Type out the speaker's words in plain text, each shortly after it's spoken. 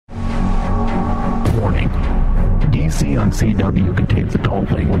DC on CW contains adult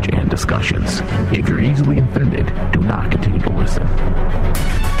language and discussions. If you're easily offended, do not continue to listen.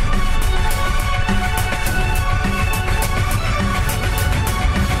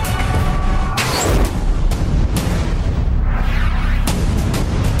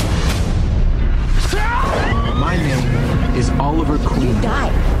 My name is Oliver Queen. You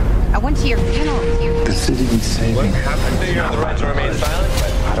died. I went to your funeral with you. The city needs saving. What happened to you? The right to remain silent?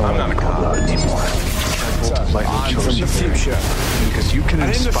 I don't want to be called out anymore. I'm from the future. Because you can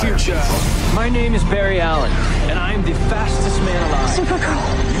inspire people. My name is Barry Allen, and I am the fastest man alive. Supergirl.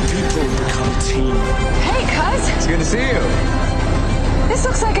 You people become a team. Hey, cuz. It's good to see you. This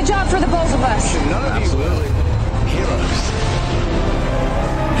looks like a job for the both of us. None of you heroes.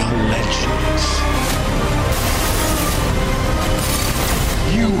 You're legends.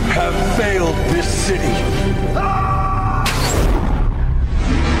 You have failed this city.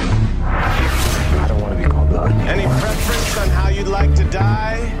 I don't want to be called out. Any preference on how you'd like to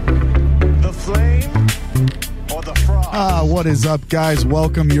die? The flame or the frost? What is up, guys?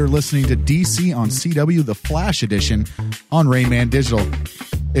 Welcome. You're listening to DC on CW, the Flash Edition on Rain Man Digital.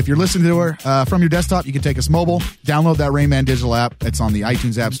 If you're listening to her from your desktop, you can take us mobile. Download that Rain Man Digital app. It's on the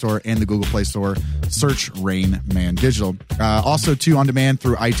iTunes App Store and the Google Play Store. Search Rain Man Digital. Also, too, on demand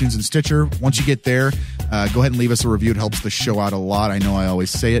through iTunes and Stitcher. Once you get there, go ahead and leave us a review. It helps the show out a lot. I know I always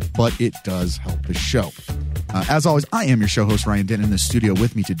say it, but it does help the show. As always, I am your show host, Ryan Denton. In the studio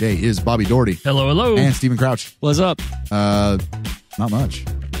with me today is Bobby Doherty. Hello, hello. And Stephen Crouch. What's up? Not much.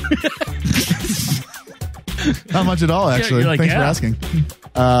 Not much at all, actually. Thanks for asking.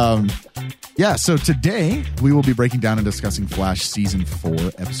 So today we will be breaking down and discussing Flash Season 4,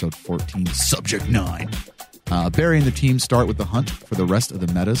 Episode 14, Subject 9. Barry and the team start with the hunt for the rest of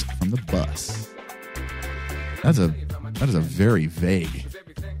the metas from the bus. That is a very vague.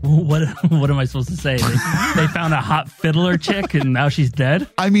 What am I supposed to say? They found a hot fiddler chick and now she's dead?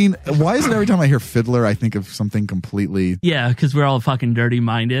 I mean, why is it every time I hear fiddler, I think of something completely... Yeah, because we're all fucking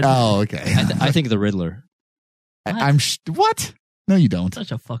dirty-minded. Oh, okay. I think the Riddler. What? No, you don't.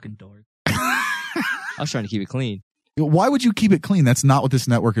 Such a fucking dork. I was trying to keep it clean. Why would you keep it clean? That's not what this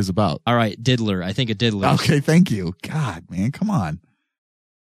network is about. All right, Diddler. I think a Diddler. Okay, thank you. God, man, come on.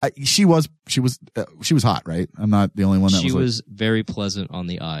 She was hot, right? I'm not the only one that she was very pleasant on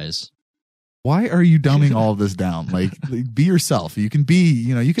the eyes. Why are you dumbing all of this down? Like, be yourself. You can be,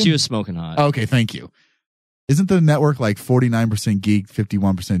 you can. She was smoking hot. Okay, thank you. Isn't the network like 49% geek,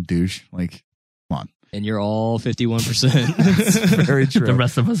 51% douche? Like, come on. And you're all 51%. That's very true. The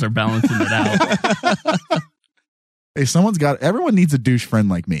rest of us are balancing it out. Hey, everyone needs a douche friend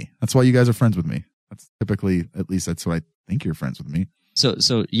like me. That's why you guys are friends with me. That's typically, at least that's what I think you're friends with me.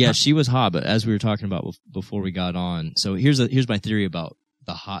 So yeah, she was hot, but as we were talking about before we got on, so here's my theory about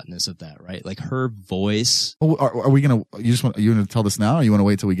the hotness of that, right? Like her voice. Oh, are we gonna? Are you gonna tell this now, or you want to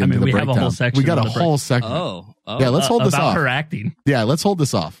wait till we get into the breakdown? We have a whole section. We got a whole segment. Oh, yeah. Let's hold this off. About her acting. Yeah, let's hold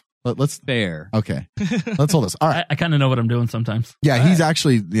this off. Let's fair. Okay, let's hold this. All right. I kind of know what I'm doing sometimes. Yeah, he's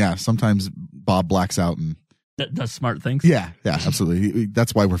actually. Yeah, sometimes Bob blacks out and does smart things. Yeah, absolutely.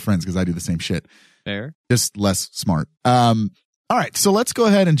 That's why we're friends, because I do the same shit. Fair. Just less smart. All right, so let's go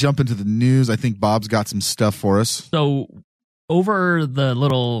ahead and jump into the news. I think Bob's got some stuff for us. So, over the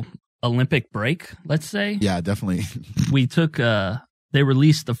little Olympic break, let's say. Yeah, definitely. We took, they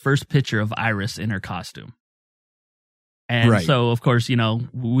released the first picture of Iris in her costume. And so, of course,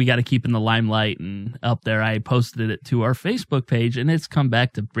 we got to keep in the limelight, and up there I posted it to our Facebook page, and it's come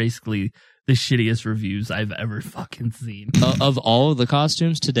back to basically the shittiest reviews I've ever fucking seen. Of all of the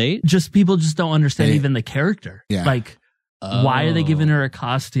costumes to date? Just people just don't understand even the character. Yeah. Like, why are they giving her a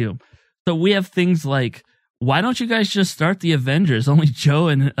costume? So we have things like, why don't you guys just start the Avengers? Only Joe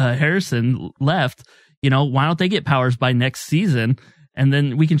and Harrison left. Why don't they get powers by next season? And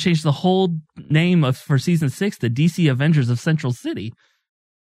then we can change the whole name for season 6 to DC Avengers of Central City.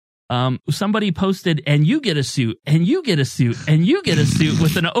 Somebody posted, and you get a suit, and you get a suit, and you get a suit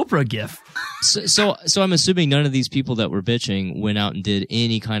with an Oprah gif. So I'm assuming none of these people that were bitching went out and did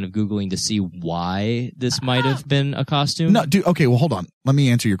any kind of Googling to see why this might have been a costume? No, dude, okay, well, hold on. Let me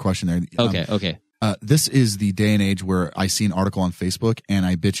answer your question there. Okay. This is the day and age where I see an article on Facebook, and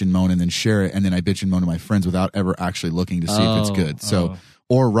I bitch and moan and then share it, and then I bitch and moan to my friends without ever actually looking to see if it's good. So,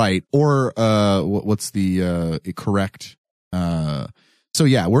 or what's the correct... So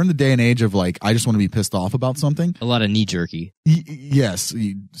yeah, we're in the day and age of like, I just want to be pissed off about something. A lot of knee jerky. Yes,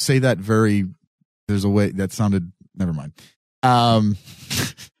 you say that there's a way that sounded. Never mind.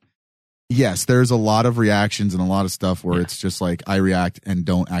 Yes, there's a lot of reactions and a lot of stuff where it's just like I react and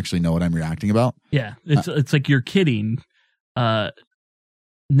don't actually know what I'm reacting about. Yeah, it's like you're kidding.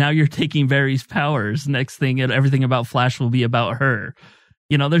 now you're taking Barry's powers. Next thing, everything about Flash will be about her.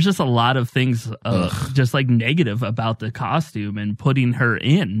 You know, there's just a lot of things just like negative about the costume and putting her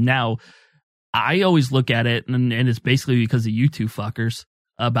in. Now, I always look at it, and it's basically because of you two fuckers,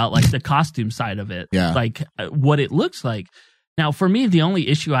 about like the costume side of it. Yeah. Like what it looks like. Now, for me, the only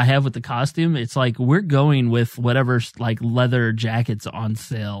issue I have with the costume, it's like we're going with whatever's like leather jackets on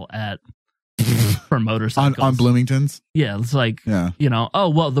sale for motorcycles. on Bloomington's? Yeah, it's like, you know, oh,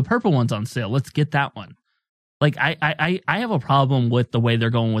 well, the purple one's on sale. Let's get that one. Like, I have a problem with the way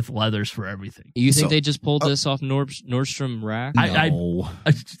they're going with leathers for everything. You think they just pulled this off Nordstrom Rack? No.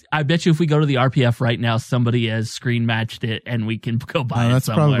 I bet you if we go to the RPF right now, somebody has screen matched it and we can go buy it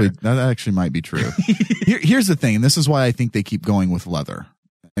somewhere. That actually might be true. Here's the thing. This is why I think they keep going with leather.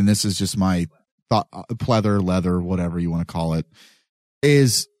 And this is just my thought. Pleather, leather, whatever you want to call it,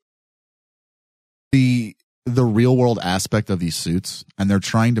 is the real world aspect of these suits, and they're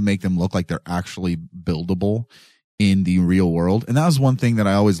trying to make them look like they're actually buildable in the real world. And that was one thing that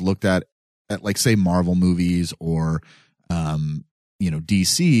I always looked at like, say, Marvel movies or,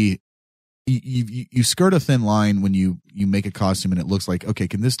 DC. You skirt a thin line when you make a costume and it looks like, okay,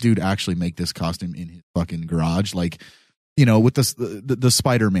 can this dude actually make this costume in his fucking garage? Like, you know, with the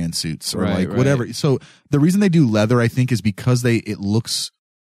Spider-Man suits or whatever. So the reason they do leather, I think, is because it looks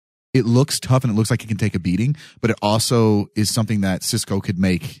tough and it looks like it can take a beating, but it also is something that Cisco could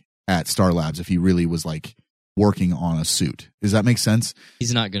make at Star Labs if he really was like working on a suit. Does that make sense?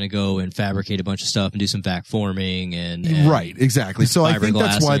 He's not going to go and fabricate a bunch of stuff and do some vac forming and right, exactly. So I think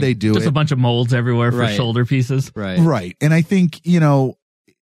that's why they do just a bunch of molds everywhere for shoulder pieces. Right. And I think, you know,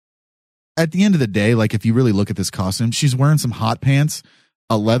 at the end of the day, like if you really look at this costume, she's wearing some hot pants,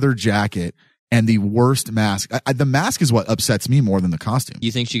 a leather jacket, and the worst mask. The mask is what upsets me more than the costume.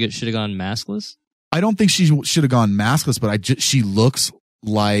 You think she should have gone maskless? I don't think she should have gone maskless, but she looks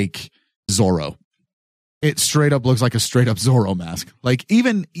like Zorro. It straight up looks like a straight up Zorro mask. Like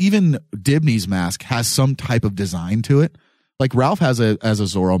even Dibney's mask has some type of design to it. Like Ralph has a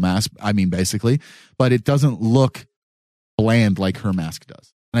Zorro mask, I mean, basically, but it doesn't look bland like her mask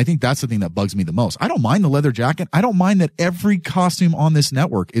does. And I think that's the thing that bugs me the most. I don't mind the leather jacket. I don't mind that every costume on this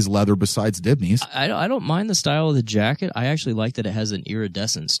network is leather besides Dibney's. I don't mind the style of the jacket. I actually like that it has an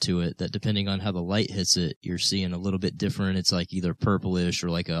iridescence to it that depending on how the light hits it, you're seeing a little bit different. It's like either purplish or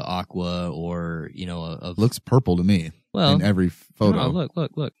like a aqua or, you know, looks purple to me in every photo. No,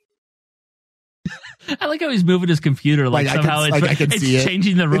 look. I like how he's moving his computer like somehow it's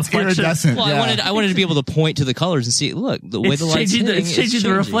changing the reflection. Well, yeah. I wanted to be able to point to the colors and see. Look, the way the light's hitting, it's changing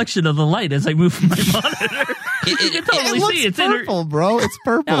the reflection of the light as I move my monitor. You can totally see it's purple, bro. It's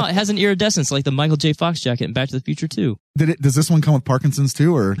purple. No, it has an iridescence like the Michael J. Fox jacket in Back to the Future 2. Does this one come with Parkinson's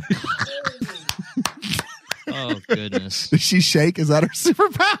too, or? Oh goodness! Does she shake? Is that her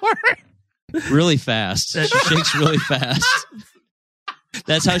superpower? Really fast. She shakes really fast.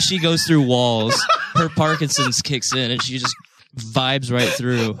 That's how she goes through walls. Her Parkinson's kicks in and she just vibes right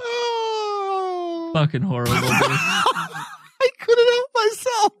through. Fucking horrible, dude. I couldn't help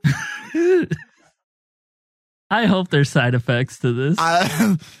myself. I hope there's side effects to this.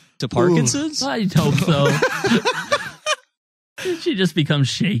 To Parkinson's? I hope so. She just becomes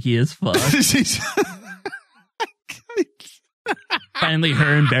shaky as fuck. Finally,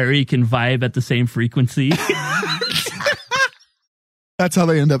 her and Barry can vibe at the same frequency. That's how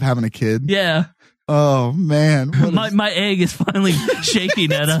they end up having a kid. Yeah. Oh man, my egg is finally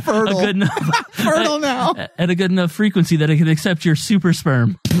shaking at a good enough fertile now at a good enough frequency that it can accept your super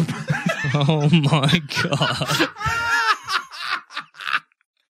sperm. Oh my god.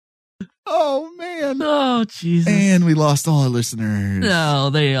 Oh man. Oh Jesus. And we lost all our listeners.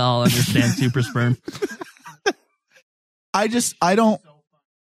 No, they all understand super sperm.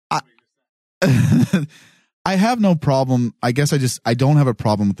 I have no problem. I guess I don't have a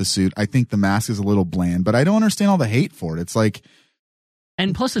problem with the suit. I think the mask is a little bland, but I don't understand all the hate for it. It's like,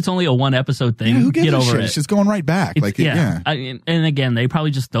 and plus it's only a 1 episode thing. Yeah, who gives Get a over shit? it. It's just going right back. And again, they probably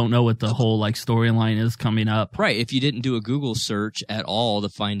just don't know what the whole like storyline is coming up. Right. If you didn't do a Google search at all to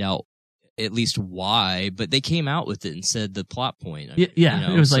find out at least why, but they came out with it and said the plot point.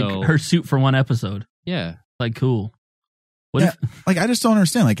 It was like her suit for 1 episode. Yeah. Like, cool. Like I just don't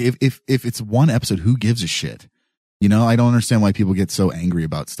understand. Like if it's 1 episode, who gives a shit? You know, I don't understand why people get so angry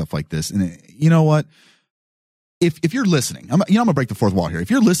about stuff like this. And you know what? If you're listening, I'm gonna break the fourth wall here.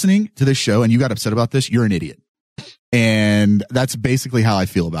 If you're listening to this show and you got upset about this, you're an idiot. And that's basically how I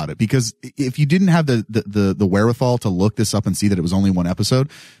feel about it. Because if you didn't have the wherewithal to look this up and see that it was only 1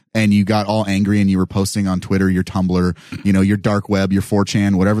 episode, and you got all angry and you were posting on Twitter, your Tumblr, you know, your dark web, your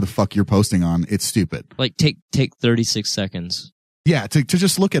 4chan, whatever the fuck you're posting on, it's stupid. Like take 36 seconds Yeah, to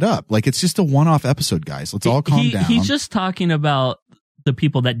just look it up. Like, it's just a one-off episode, guys. Let's all calm down. He's just talking about the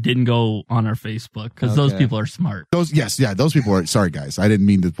people that didn't go on our Facebook, because those people are smart. Those people are. Sorry, guys, I didn't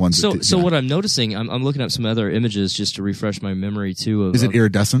mean the ones. So what I'm noticing, I'm looking up some other images just to refresh my memory too. Is it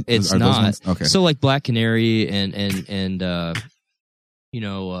iridescent? It's not. Okay. So like Black Canary and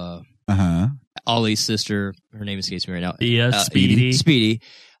Ollie's sister, her name escapes me right now. Yeah, Speedy.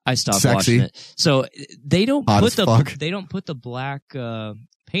 I stopped watching it. So they don't put the black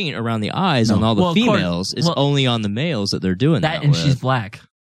paint around the eyes on all the females. It's only on the males that they're doing that. And she's black.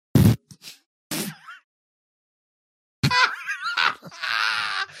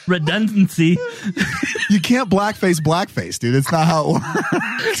 Redundancy. You can't blackface, dude. It's not how it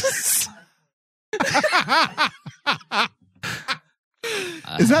works.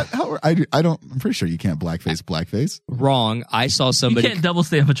 Is that how I don't? I'm pretty sure you can't blackface. Wrong. I saw somebody. You can't double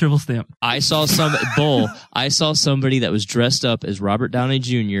stamp a triple stamp. I saw somebody that was dressed up as Robert Downey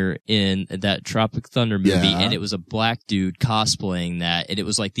Jr. in that Tropic Thunder movie, and it was a black dude cosplaying that, and it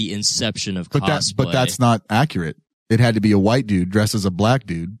was like the inception of cosplay. But that's not accurate. It had to be a white dude dressed as a black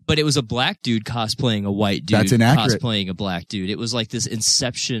dude. But it was a black dude cosplaying a white dude. That's inaccurate. Cosplaying a black dude. It was like this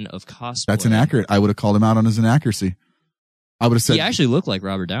inception of cosplay. That's inaccurate. I would have called him out on his inaccuracy. I would have said he actually looked like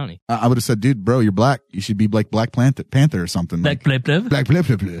Robert Downey. I would have said, dude, bro, you're black. You should be like Black Panther or something. Black.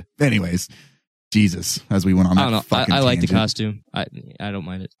 Anyways, Jesus, as we went on. I don't know. I like the costume. I don't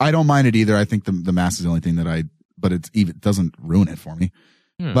mind it. I don't mind it either. I think the mask is the only thing but it doesn't ruin it for me.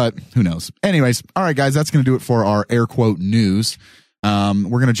 But who knows? Anyways, all right, guys, that's going to do it for our air quote news. We're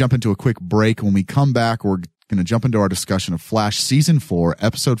going to jump into a quick break. When we come back, we're going to jump into our discussion of Flash Season 4,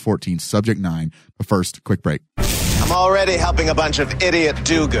 Episode 14, Subject 9. But first, quick break. I'm already helping a bunch of idiot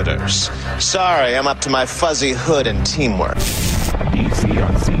do-gooders. Sorry, I'm up to my fuzzy hood and teamwork. DC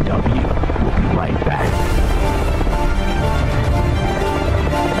on CW. We'll be right back.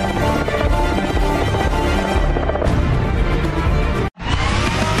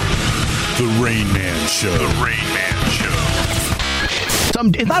 The Rain Man Show.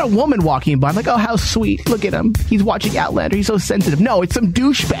 It's not a woman walking by. I'm like, oh, how sweet. Look at him. He's watching Outlander. He's so sensitive. No, it's some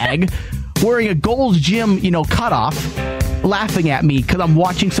douchebag wearing a Gold's Gym, cutoff, laughing at me because I'm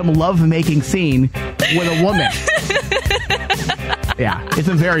watching some love-making scene with a woman. Yeah, it's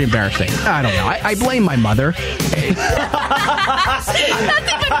very embarrassing. I don't know. I blame my mother. That's even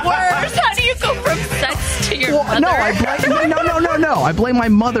worse. How do you go from sex to your mother? No. I blame my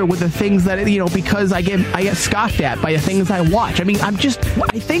mother with the things that, because I get scoffed at by the things I watch. I mean, I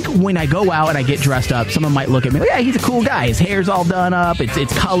think when I go out and I get dressed up, someone might look at me like, yeah, he's a cool guy. His hair's all done up.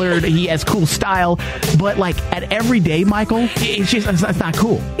 It's colored. He has cool style. But like at every day, Michael, it's not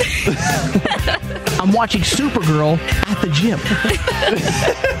cool. I'm watching Supergirl at the gym.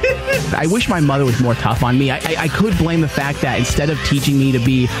 I wish my mother was more tough on me. I could blame the fact that instead of teaching me to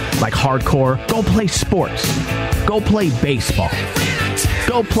be like hardcore, go play sports, go play baseball,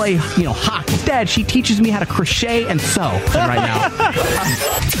 go play hockey. Instead, she teaches me how to crochet and sew right now.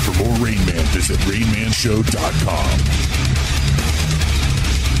 For more Rain Man, visit RainManShow.com.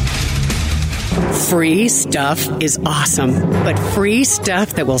 Free stuff is awesome, but free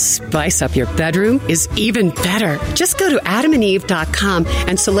stuff that will spice up your bedroom is even better. Just go to adamandeve.com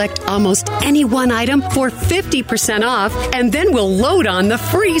and select almost any one item for 50% off, and then we'll load on the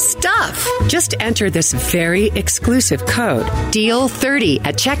free stuff. Just enter this very exclusive code, DEAL30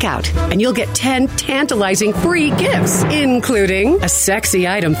 at checkout, and you'll get 10 tantalizing free gifts, including a sexy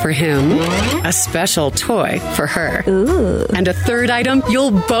item for him, a special toy for her, and a third item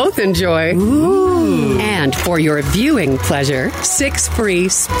you'll both enjoy. And for your viewing pleasure, 6 free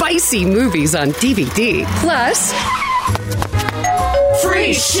spicy movies on DVD. Plus,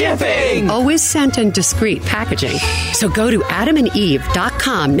 free shipping! Always sent in discreet packaging. So go to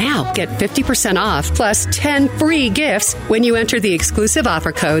adamandeve.com now. Get 50% off plus 10 free gifts when you enter the exclusive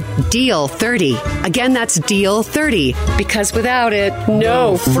offer code DEAL30. Again, that's DEAL30, because without it,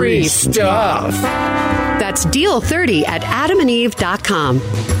 no free stuff. That's DEAL30 at adamandeve.com.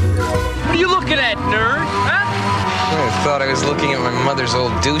 What are you looking at, nerd? Huh? I thought I was looking at my mother's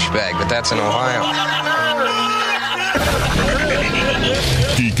old douchebag, but that's in Ohio.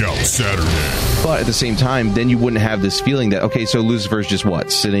 Geek Out Saturday. But at the same time, then you wouldn't have this feeling that, okay, so Lucifer's just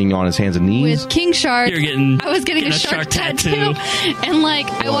what? Sitting on his hands and knees? With King Shark. I was getting a shark tattoo. And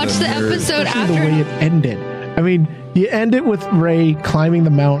I watched the episode after. The way it ended. I mean, you end it with Ray climbing the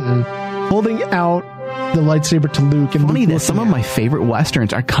mountain, holding out the lightsaber to Luke. And funny that some of my favorite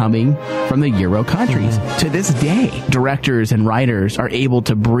Westerns are coming from the Euro countries. To this day, directors and writers are able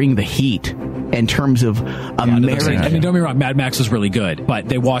to bring the heat in terms of American. I mean, don't get me wrong, Mad Max was really good, but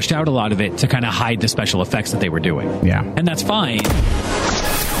they washed out a lot of it to kind of hide the special effects that they were doing. Yeah. And that's fine.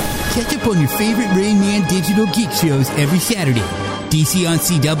 Catch up on your favorite Rain Man Digital Geek shows every Saturday. DC on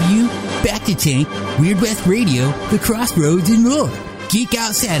CW, Back to Tank, Weird West Radio, The Crossroads, and more. Geek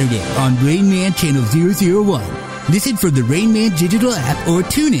Out Saturday on Rain Man Channel 001. Listen from the Rain Man Digital app or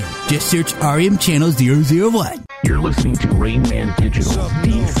tune in. Just search RM Channel 001. You're listening to Rain Man Digital,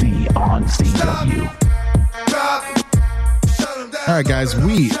 DC on CW. All right, guys,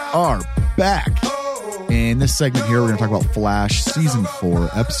 we are back. In this segment here, we're going to talk about Flash Season 4,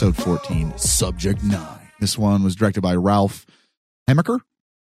 Episode 14, Subject 9. This one was directed by Ralph Hemmicker?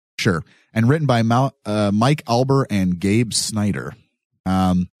 Sure. And written by Mike Alber and Gabe Snyder.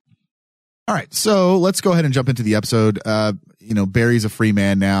 All right, so let's go ahead and jump into the episode. Barry's a free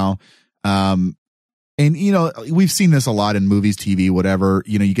man now. And, we've seen this a lot in movies, TV, whatever.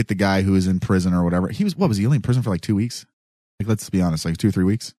 You get the guy who is in prison or whatever. Was he only in prison for like 2 weeks? Like, let's be honest, like 2 or 3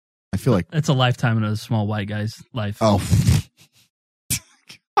 weeks? I feel like it's a lifetime in a small white guy's life. Oh.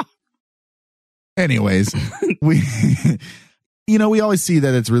 Anyways, we always see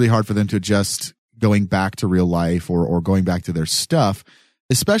that it's really hard for them to adjust going back to real life or going back to their stuff,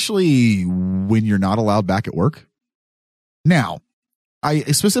 especially when you're not allowed back at work. Now, I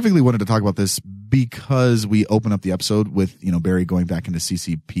specifically wanted to talk about this because we open up the episode with, Barry going back into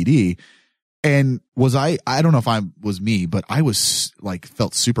CCPD. And I don't know if I was me, but I was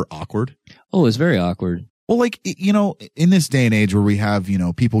felt super awkward. Oh, it was very awkward. Well, in this day and age where we have,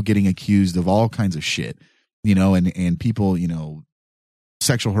 people getting accused of all kinds of shit, and people,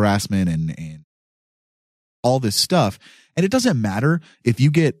 sexual harassment and all this stuff. And it doesn't matter if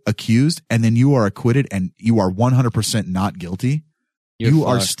you get accused and then you are acquitted and you are 100% not guilty.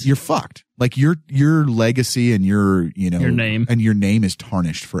 You're fucked. Like your legacy and your name and your name is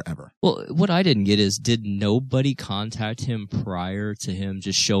tarnished forever. Well, what I didn't get is, did nobody contact him prior to him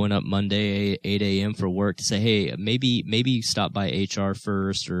just showing up Monday 8 a.m. for work to say, hey, maybe stop by HR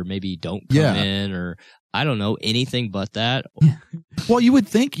first, or maybe don't come in, or I don't know, anything but that. Well, you would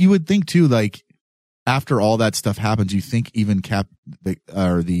think too, like after all that stuff happens, you think even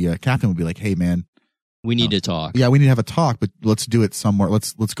the captain would be like, hey man, we need to talk. Yeah, we need to have a talk, but let's do it somewhere.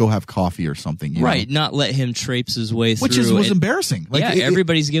 Let's go have coffee or something. Right, not let him traipse his way through. Which was embarrassing.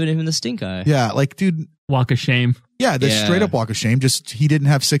 Everybody's giving him the stink eye. Yeah, dude. Walk of shame. Yeah, straight up walk of shame. Just he didn't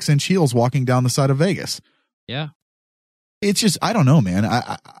have 6-inch heels walking down the side of Vegas. Yeah. It's just, I don't know, man.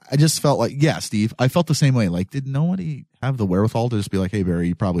 I just felt like, Steve, I felt the same way. Like, did nobody have the wherewithal to just be like, hey, Barry,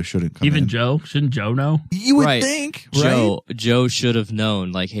 you probably shouldn't come Even in? Joe? Shouldn't Joe know? You would think, right? Joe should have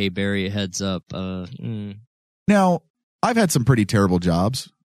known, like, hey, Barry, heads up. Now, I've had some pretty terrible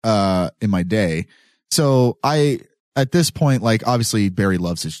jobs in my day. So at this point, obviously Barry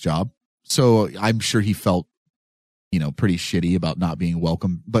loves his job. So I'm sure he felt, pretty shitty about not being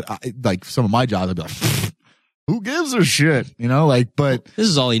welcome. But some of my jobs, I'd be like, who gives a shit? But this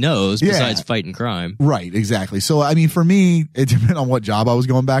is all he knows besides fighting crime. Right, exactly. So, I mean, for me, it depended on what job I was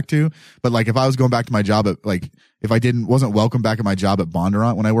going back to. But if I was going back to my job at if I wasn't welcome back at my job at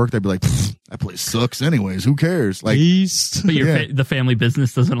Bondurant when I worked, I'd be like, that place sucks anyways. Who cares? But the family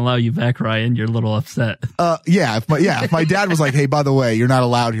business doesn't allow you back, Ryan. You're a little upset. If my dad was like, hey, by the way, you're not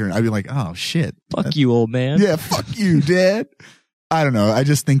allowed here, I'd be like, oh shit. Fuck you, old man. Yeah, fuck you, Dad. I don't know. I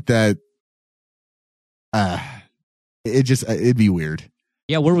just think that it'd be weird.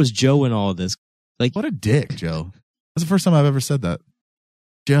 Yeah, where was Joe in all of this? What a dick, Joe. That's the first time I've ever said that.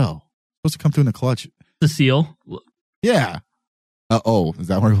 Joe, supposed to come through in the clutch. Cecile? Yeah. Is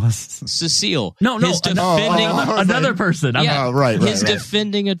that where it was? Cecile. No. Another person. Right. His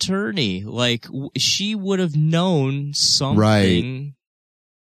defending attorney. She would have known something. Right.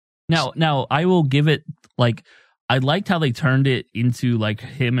 Now, I will give it, I liked how they turned it into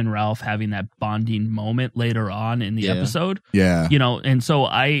him and Ralph having that bonding moment later on in the episode. Yeah. And so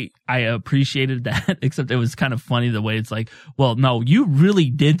I appreciated that, except it was kind of funny the way it's like, well, no, you really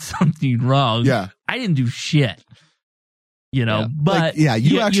did something wrong. Yeah. I didn't do shit. But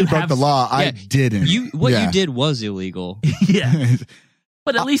you actually broke the law. I didn't. You did was illegal. Yeah.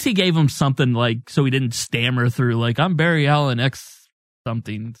 But at least he gave him something so he didn't stammer through I'm Barry Allen X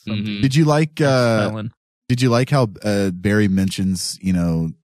something. Mm-hmm. Did you like Did you like how Barry mentions,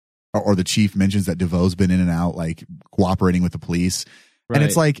 or the chief mentions that DeVoe's been in and out, cooperating with the police? And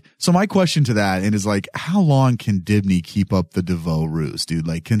it's like, so my question to that is like, how long can Dibny keep up the DeVoe ruse, dude?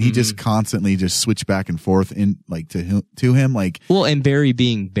 Like, can he just constantly just switch back and forth in like to him? Like, well, and Barry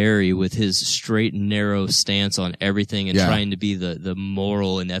being Barry with his straight and narrow stance on everything and trying to be the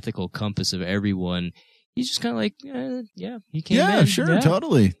moral and ethical compass of everyone. He's just kind of like, he came in. Yeah, sure,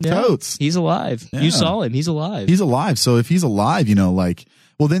 totally. Totes. He's alive. Yeah. You saw him. He's alive. He's alive. So if he's alive, you know, like,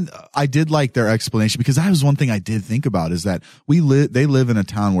 well, then I did like their explanation, because that was one thing I did think about, is that they live in a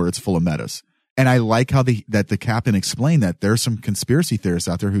town where it's full of metas. And I like how that the captain explained that there's some conspiracy theorists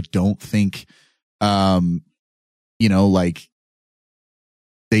out there who don't think, you know, like,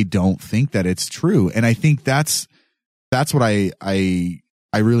 they don't think that it's true. And I think that's what I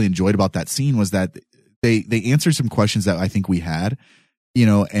really enjoyed about that scene, was that they answered some questions that I think we had, you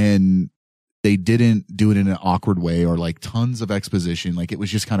know, and they didn't do it in an awkward way or like tons of exposition. Like, it was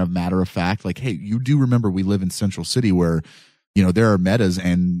just kind of matter of fact. Like, hey, you do remember we live in Central City where, you know, there are metas,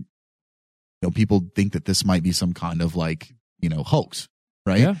 and, you know, people think that this might be some kind of like, you know, hoax.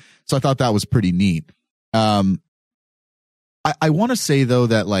 Right. Yeah. So I thought that was pretty neat. I want to say though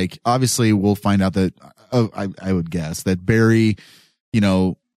that, like, obviously we'll find out that I would guess that Barry, you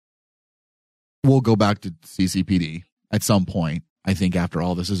know, will go back to CCPD at some point, I think, after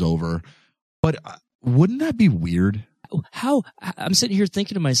all this is over. But wouldn't that be weird? How I'm sitting here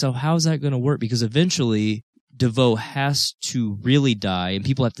thinking to myself, how is that going to work? Because eventually DeVoe has to really die, and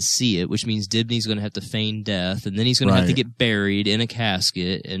people have to see it, which means Dibny's going to have to feign death, and then he's going to have to get buried in a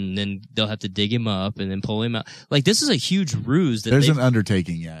casket, and then they'll have to dig him up and then pull him out. Like, this is a huge ruse. There's an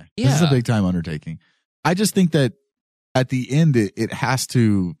undertaking, yeah. This is a big time undertaking. I just think that at the end, it has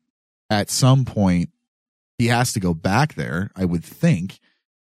to, at some point, he has to go back there, I would think.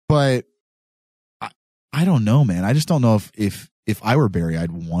 But I don't know, man. I just don't know if I were Barry,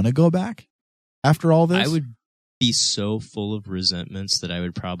 I'd want to go back after all this. I would be so full of resentments that I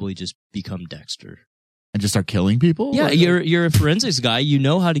would probably just become Dexter and just start killing people. Yeah, you're a forensics guy. You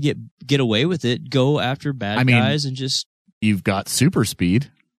know how to get away with it. Go after bad guys and just. You've got super speed.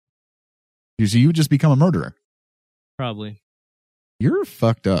 So you would just become a murderer. Probably. You're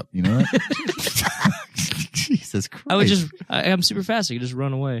fucked up. You know that? Jesus Christ! I'm super fast. I can just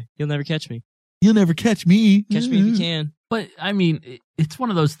run away. You'll never catch me. You'll never catch me. Catch me if you can. But, I mean, it's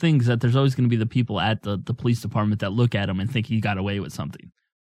one of those things that there's always going to be the people at the police department that look at him and think he got away with something.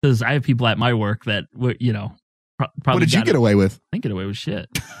 Because I have people at my work that, you know, probably. What did you get away with? I didn't get away with shit.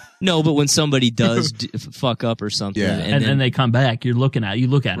 No, but when somebody does fuck up or something, and then they come back, you look at them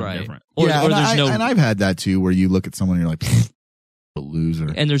different. Or and I've had that too, where you look at someone and you're like, a loser.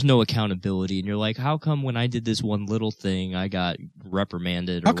 And there's no accountability, and you're like, how come when I did this one little thing, I got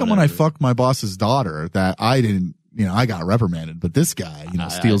reprimanded? How come when I fucked my boss's daughter that I didn't, you know, I got reprimanded, but this guy, you know,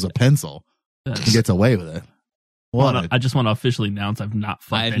 steals a pencil, he gets away with it. I just want to officially announce I've not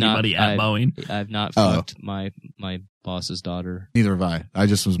fucked anybody at Boeing. I've not fucked my boss's daughter. Neither have I. I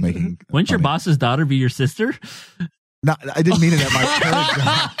just was making. Wouldn't your boss's daughter be your sister? No, I didn't mean it at my current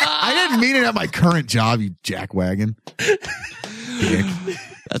job. I didn't mean it at my current job, you jackwagon. Dick.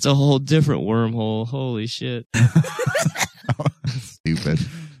 That's a whole different wormhole. Holy shit. Stupid.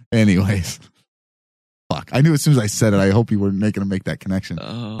 Anyways. Fuck. I knew as soon as I said it, I hope you weren't making to make that connection.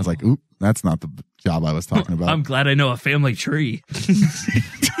 I was like, oop, that's not the job I was talking about. I'm glad I know a family tree.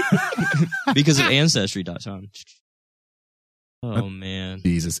 Because of Ancestry.com. Oh, man.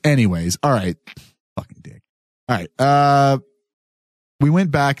 Jesus. Anyways. All right. Fucking dick. All right. We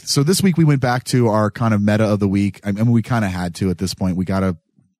went back. So this week we went back to our kind of meta of the week. I mean, we kind of had to at this point. We gotta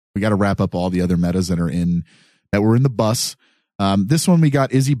wrap up all the other metas that were in the bus. This one we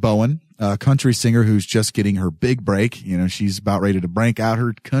got Izzy Bowen, a country singer who's just getting her big break. You know, she's about ready to break out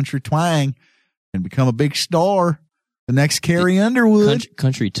her country twang and become a big star. The next Carrie Underwood.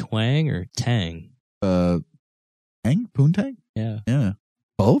 Country twang or tang? Tang? Poontang? Yeah. Yeah.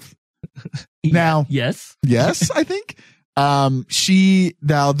 Both? Now, yes, I think.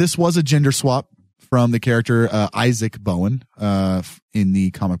 This was a gender swap from the character Isaac Bowen in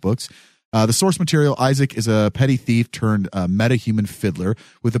the comic books. The source material: Isaac is a petty thief turned meta-human fiddler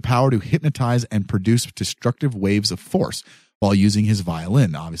with the power to hypnotize and produce destructive waves of force while using his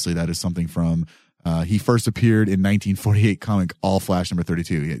violin. Obviously, that is something from he first appeared in 1948 comic All Flash number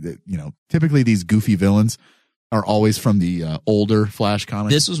 32. You know, typically these goofy villains are always from the older Flash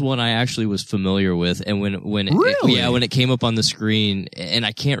comics? This was one I actually was familiar with, and when Really? when it came up on the screen, and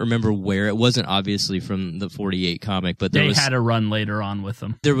I can't remember where, it wasn't obviously from the 48 comic, but they had a run later on with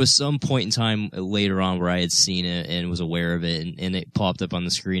them. There was some point in time later on where I had seen it and was aware of it, and it popped up on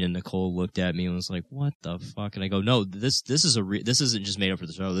the screen, and Nicole looked at me and was like, "What the fuck?" And I go, "No, this isn't just made up for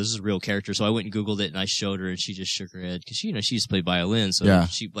the show. This is a real character." So I went and Googled it, and I showed her, and she just shook her head because she used to play violin, so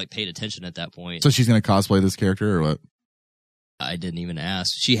she paid attention at that point. So she's going to cosplay this character or what? I didn't even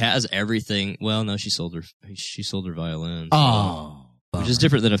ask. She has everything. Well, no, she sold her violin. Oh, which is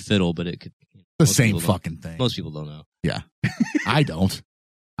different than a fiddle, but it could. The same fucking thing. Most people don't know. Yeah, I don't.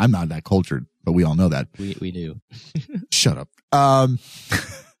 I'm not that cultured, but we all know that. We do. Shut up.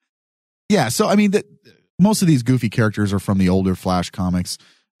 Yeah. So I mean, most of these goofy characters are from the older Flash comics.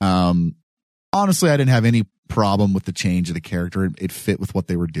 Honestly, I didn't have any problem with the change of the character. It fit with what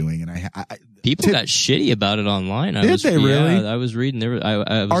they were doing, and people got shitty about it online. Did they really? Yeah, I was reading.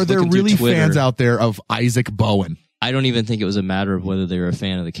 Are there really fans out there of Isaac Bowen? I don't even think it was a matter of whether they were a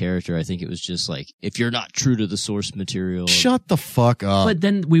fan of the character. I think it was just like, if you're not true to the source material, shut the fuck up. But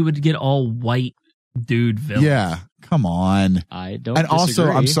then we would get all white dude villains. Yeah, come on. I don't. And also,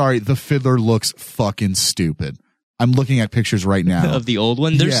 I'm sorry, the Fiddler looks fucking stupid. I'm looking at pictures right now of the old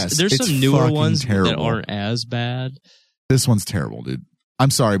one. There's some newer ones that aren't as bad. This one's terrible, dude.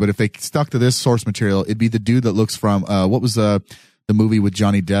 I'm sorry, but if they stuck to this source material, it'd be the dude that looks from what was the movie with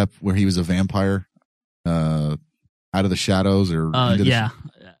Johnny Depp where he was a vampire, Out of the Shadows or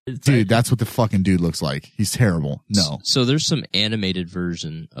dude, that's what the fucking dude looks like. He's terrible. No. So there's some animated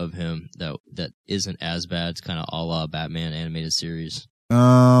version of him that isn't as bad. It's kind of a la Batman animated series.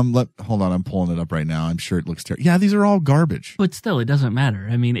 Hold on, I'm pulling it up right now. I'm sure it looks terrible. Yeah, these are all garbage. But still, it doesn't matter.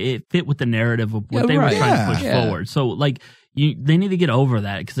 I mean, it fit with the narrative of what they were trying to push forward. So, like, they need to get over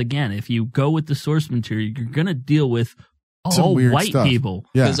that because, again, if you go with the source material, you're gonna deal with all white stuff. People.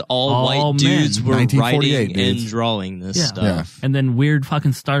 Because all white dudes were writing and drawing this stuff. Yeah. And then weird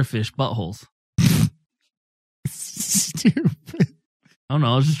fucking starfish buttholes. Stupid. I don't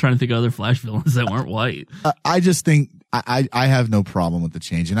know. I was just trying to think of other Flash villains that weren't white. I just think I have no problem with the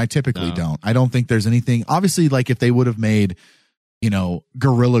change, and I typically don't. I don't think there's anything. Obviously, like if they would have made,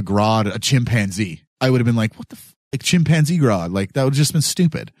 Gorilla Grodd a chimpanzee, I would have been like, what the like chimpanzee Grodd? Like that would have just been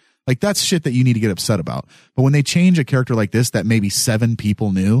stupid. Like that's shit that you need to get upset about. But when they change a character like this that maybe 7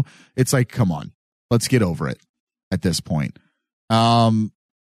 people knew, it's like, come on, let's get over it at this point. I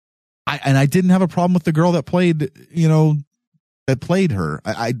didn't have a problem with the girl that played, her.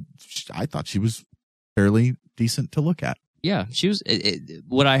 I thought she was fairly decent to look at. Yeah, she was.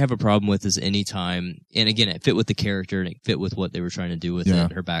 What I have a problem with is any time, and again, it fit with the character and it fit with what they were trying to do with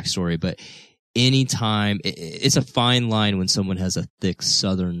it, her backstory. But anytime, it's a fine line when someone has a thick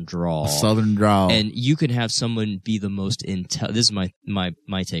Southern drawl. And you can have someone be the most intelligent. This is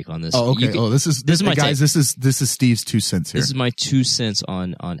my take on this. Oh, okay. This is my guys. Take. This is Steve's 2 cents here. This is my 2 cents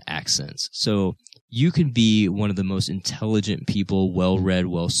on accents. So you can be one of the most intelligent people, well-read,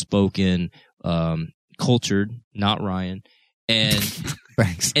 well-spoken, cultured, not Ryan, and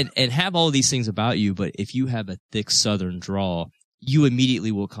thanks, and have all of these things about you. But if you have a thick Southern drawl, you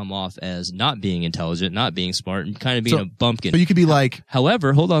immediately will come off as not being intelligent, not being smart, and kind of being a bumpkin. So you could be like,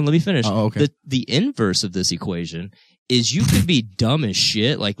 however, hold on, let me finish. Oh, okay. The inverse of this equation is you could be dumb as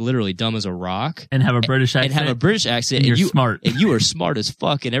shit, like literally dumb as a rock, and have a British accent, and you're smart, and you are smart as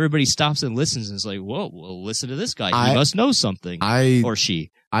fuck, and everybody stops and listens and is like, whoa, well, listen to this guy, he must know something, or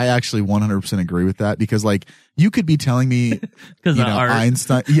she. I actually 100% agree with that because, like, you could be telling me,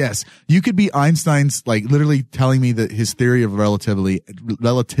 Einstein. Yes, you could be Einstein's, like, literally telling me that his theory of relativity,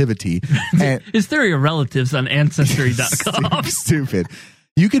 and his theory of relatives on Ancestry.com. Stupid.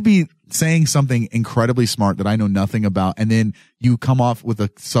 You could be saying something incredibly smart that I know nothing about, and then you come off with a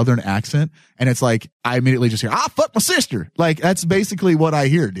Southern accent, and it's like I immediately just hear, fuck my sister. Like that's basically what I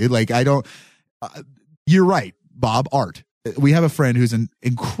hear, dude. Like I don't. You're right, Bob. Art. We have a friend who's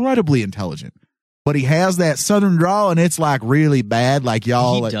incredibly intelligent, but he has that Southern drawl, and it's like really bad. Like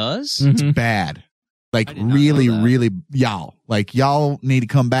y'all, does. It's bad. Like really, y'all. Like y'all need to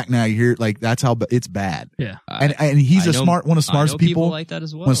come back now. You hear like that's how it's bad. Yeah, and he's one of the smartest people like that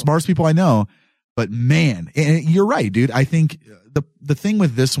as well. One of the smartest people I know. But man, and you're right, dude. I think the thing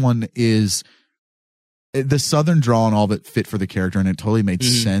with this one is the Southern drawl and all of it fit for the character, and it totally made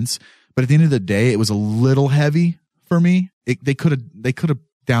sense. But at the end of the day, it was a little heavy for me. They could have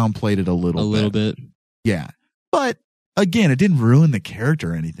downplayed it a little bit. Yeah, but again, it didn't ruin the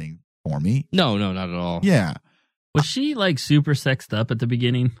character or anything for me. No, not at all. Yeah. Was she like super sexed up at the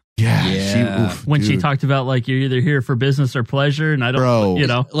beginning? Yeah. When she talked about like you're either here for business or pleasure, and I don't,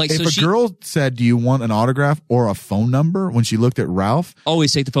 if a girl said, "Do you want an autograph or a phone number?" when she looked at Ralph,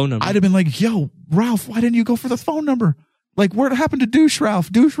 always take the phone number. I'd have been like, "Yo, Ralph, why didn't you go for the phone number? Like, what happened to Douche Ralph?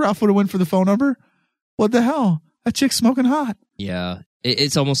 Douche Ralph would have went for the phone number. What the hell? That chick's smoking hot." Yeah.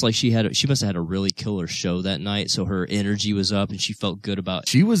 It's almost like she must have had a really killer show that night, so her energy was up and she felt good about.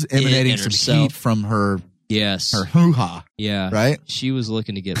 She was emanating some herself. heat from her. Yes. Her hoo-ha. Yeah. Right? She was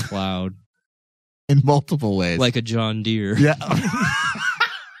looking to get plowed. In multiple ways. Like a John Deere. Yeah.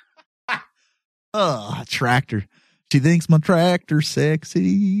 Tractor. She thinks my tractor's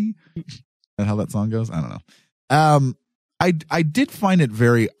sexy. That how that song goes? I don't know. I did find it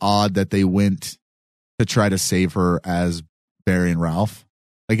very odd that they went to try to save her as Barry and Ralph.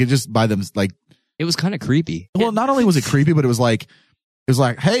 Like, it just by them, like. It was kind of creepy. Well, not only was it creepy, but it was like,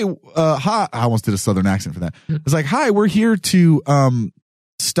 hey, hi. I almost did a Southern accent for that. It was like, hi, we're here to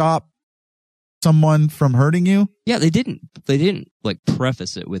stop someone from hurting you. Yeah, they didn't like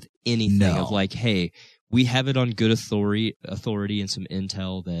preface it with anything of like, hey, we have it on good authority and some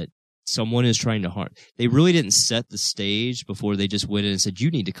intel that someone is trying to harm. They really didn't set the stage before they just went in and said, you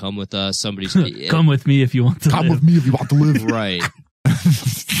need to come with us. Somebody's come with me if you want to come live. with me if you want to live. Right.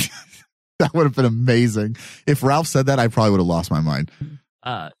 That would have been amazing. If Ralph said that, I probably would have lost my mind.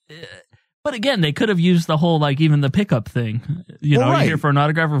 But again, they could have used the whole, like, even the pickup thing. You know, you're here for an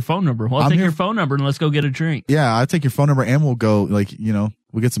autograph or phone number. Well, I'll take your phone number and let's go get a drink. Yeah, I'll take your phone number and we'll go, like,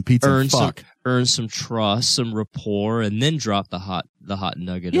 we'll get some pizza and fuck. Earn some trust, some rapport, and then drop the hot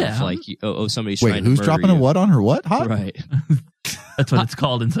nugget of, like, somebody's trying to who's murder dropping you. a what on her what? Hot? Right. That's what it's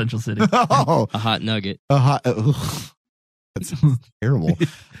called in Central City. Oh. A hot nugget. That sounds terrible.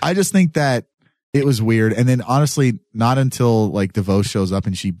 I just think that it was weird. And then honestly, not until like DeVoe shows up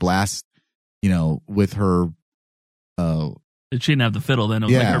and she blasts, with her. She didn't have the fiddle then. It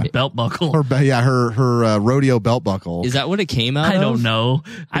was like her belt buckle. Her rodeo belt buckle. Is that what it came out of? I don't know.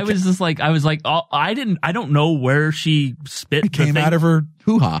 I don't know where she spit. It came out of her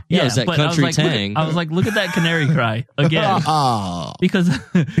hoo-ha. Yeah, it was that country tang. I was like, look at that canary cry again. Because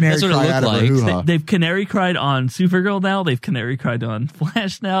that's what it looked like. They've canary cried on Supergirl now. They've canary cried on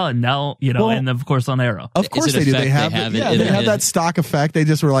Flash now. And now, and of course on Arrow. Of course they do. They have that stock effect. They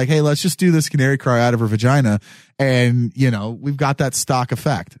just were like, hey, let's just do this canary cry out of her vagina. And, we've got that stock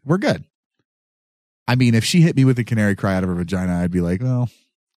effect. We're good. I mean, if she hit me with a canary cry out of her vagina, I'd be like, well,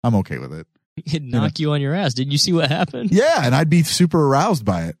 I'm okay with it. It'd knock you on your ass. Didn't you see what happened? Yeah, and I'd be super aroused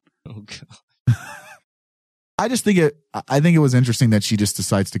by it. Oh, God. I think it was interesting that she just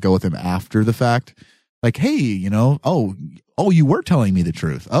decides to go with him after the fact. Like, hey, you were telling me the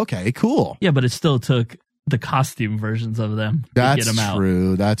truth. Okay, cool. Yeah, but it still took the costume versions of them to get them out.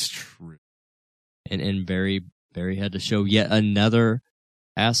 That's true. And Barry had to show yet another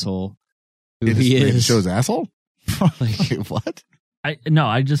asshole who he is. Show his asshole? Like, what? I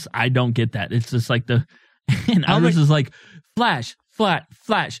don't get that. It's just like and Iris is like, Flash. Oh,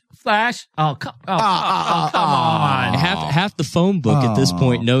 come on. Half the phone book at this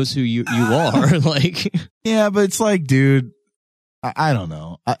point knows who you are. Like, yeah, but it's like, dude, I don't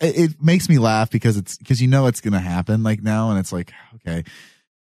know. It makes me laugh because it's going to happen like now. And it's like, okay.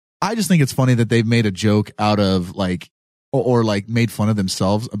 I just think it's funny that they've made a joke out of like, or like made fun of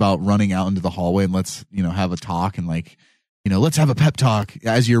themselves about running out into the hallway and let's, have a talk and like, let's have a pep talk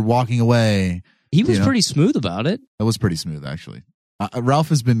as you're walking away. He was pretty smooth about it. It was pretty smooth, actually. Ralph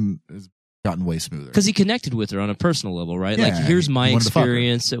has gotten way smoother. Because he connected with her on a personal level, right? Yeah, like, here's my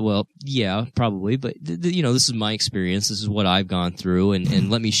experience. Well, yeah, probably. But, this is my experience. This is what I've gone through. And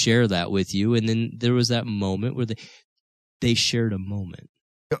let me share that with you. And then there was that moment where they shared a moment.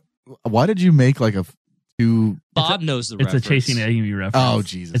 Why did you make like Bob knows the reference. It's a Chasing Amy reference. Oh,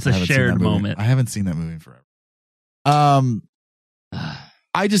 Jesus. It's a shared moment. I haven't seen that movie in forever.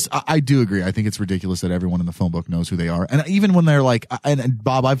 I do agree. I think it's ridiculous that everyone in the phone book knows who they are. And even when they're like, and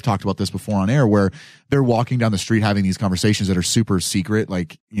Bob, I've talked about this before on air, where they're walking down the street having these conversations that are super secret,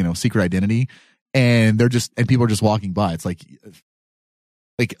 like, secret identity. And people are just walking by. It's like,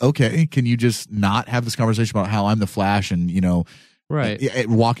 okay, can you just not have this conversation about how I'm the Flash and, right.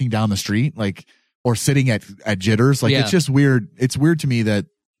 Walking down the street, like, or sitting at jitters. Like, It's just weird. It's weird to me that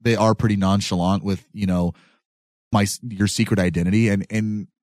they are pretty nonchalant with, your secret identity. And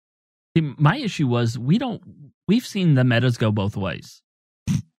my issue was we've seen the metas go both ways,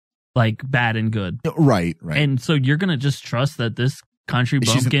 like bad and good. Right. And so you're going to just trust that this country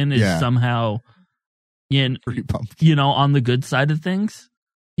bumpkin is somehow, on the good side of things.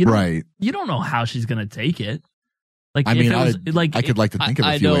 You don't know how she's going to take it. Like, I if mean, it was, I could like to think of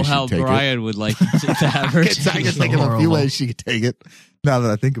a few ways she'd take it. I know how Brian would like to have her. I can think of a few ways she could take it. Now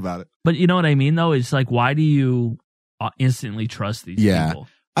that I think about it, but you know what I mean, though. It's like, why do you instantly trust these people?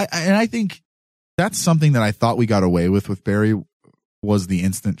 I think that's something that I thought we got away with Barry was the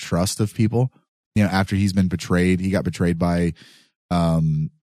instant trust of people. You know, after he's been betrayed, he got betrayed by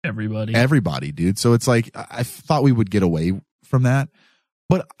everybody, dude. So it's like I thought we would get away from that,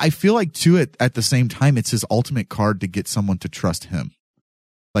 but I feel like too at the same time, it's his ultimate card to get someone to trust him.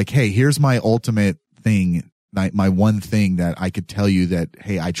 Like, hey, here's my ultimate thing, my one thing that I could tell you that,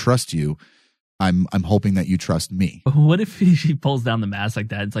 hey, I trust you. I'm hoping that you trust me. What if he pulls down the mask like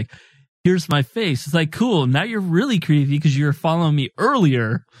that? It's like, here's my face. It's like, cool. Now you're really creepy because you were following me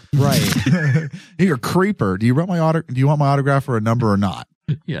earlier. Right. You're a creeper. Do you want my autograph or a number or not?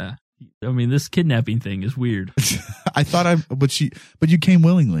 Yeah. I mean, this kidnapping thing is weird. I thought but you came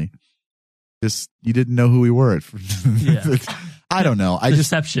willingly. Just, you didn't know who we were. Yeah. I don't know.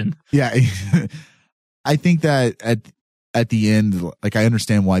 Deception. Yeah. I think that at the end, like, I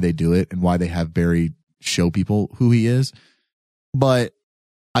understand why they do it and why they have Barry show people who he is. But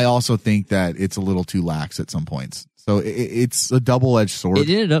I also think that it's a little too lax at some points. So it's a double-edged sword. It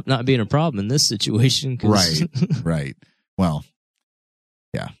ended up not being a problem in this situation. Right. Well,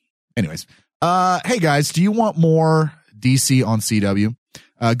 yeah. Anyways, hey guys, do you want more DC on CW?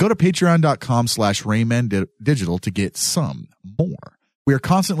 Go to patreon.com/RaymanDigital to get some more. We are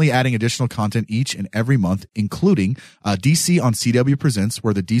constantly adding additional content each and every month, including DC on CW Presents,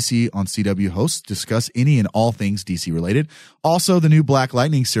 where the DC on CW hosts discuss any and all things DC related. Also, the new Black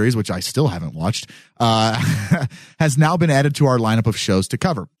Lightning series, which I still haven't watched, has now been added to our lineup of shows to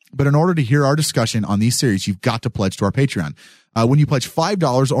cover. But in order to hear our discussion on these series, you've got to pledge to our Patreon. When you pledge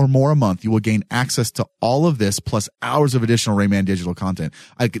 $5 or more a month, you will gain access to all of this, plus hours of additional Rayman Digital content.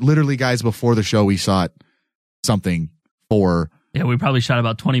 Literally, guys, before the show, we shot something for... Yeah, we probably shot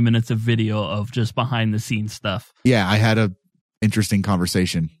about 20 minutes of video of just behind the scenes stuff. Yeah, I had a interesting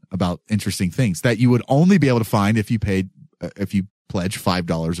conversation about interesting things that you would only be able to find if you pledge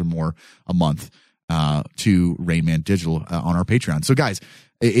 $5 or more a month to Rayman Digital on our Patreon. So guys,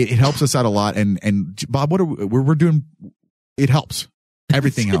 it helps us out a lot. And Bob, we're doing? It helps.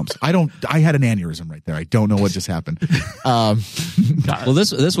 Everything helps. I had an aneurysm right there. I don't know what just happened. Well,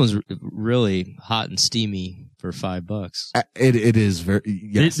 this one's really hot and steamy for $5. It is very,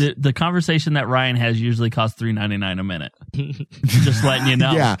 yes. The conversation that Ryan has usually costs $3.99 a minute. Just letting you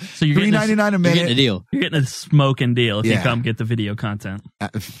know. Yeah. So you're $3.99 a minute. You're getting a deal. You're getting a smoking deal if you come get the video content.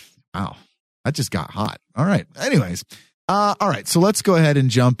 Wow. That just got hot. All right. Anyways. All right. So let's go ahead and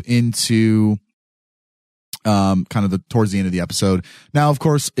jump into kind of towards the end of the episode. Now, of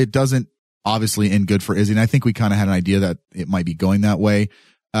course, it doesn't obviously end good for Izzy, and I think we kind of had an idea that it might be going that way.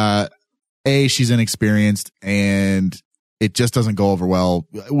 She's inexperienced, and it just doesn't go over well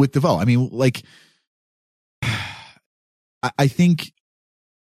with DeVoe. I mean, like, I think,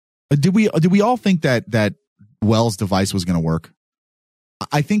 did we all think that Wells' device was going to work?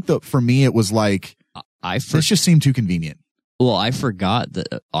 I think that for me, it was like, this just seemed too convenient. Well, I forgot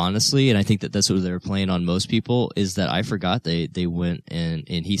that, honestly, and I think that that's what they were playing on most people, is that I forgot they went and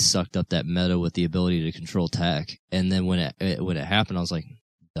he sucked up that meta with the ability to control tech. And then when it happened, I was like,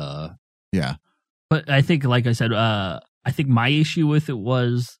 duh. Yeah. But I think, like I said, I think my issue with it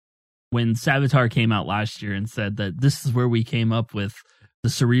was when Savitar came out last year and said that this is where we came up with the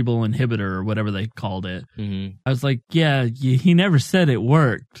cerebral inhibitor or whatever they called it. Mm-hmm. I was like, yeah, he never said it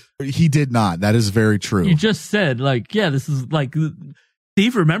worked. He did not. That is very true. You just said, like, yeah, this is like,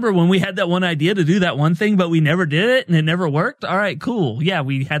 Steve, remember when we had that one idea to do that one thing, but we never did it and it never worked? All right, cool. Yeah,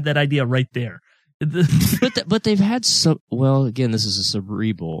 we had that idea right there. but they've had well, again, this is a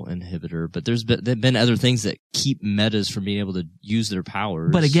cerebral inhibitor, but there's been other things that keep metas from being able to use their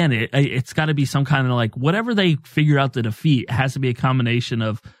powers. But again, it's got to be some kind of, like, whatever they figure out to defeat, it has to be a combination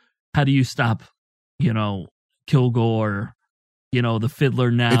of how do you stop, Kilgore, the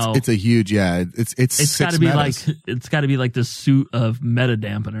Fiddler now. It's a huge, yeah. It's got to be metas. It's got to be like the suit of meta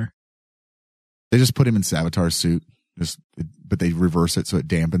dampener. They just put him in Savitar's suit, but they reverse it so it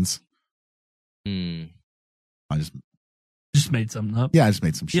dampens. I just made something up. Yeah, I just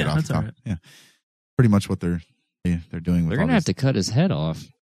made some shit off that's the top. all right. Yeah, pretty much what they're doing with. They're gonna have to cut his head off.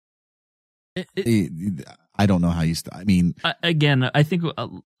 I don't know how you. I mean, again, I think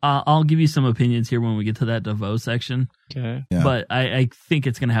I'll give you some opinions here when we get to that DeVoe section. Okay, yeah. But I think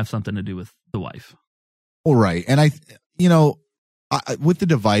it's gonna have something to do with the wife. All right, and with the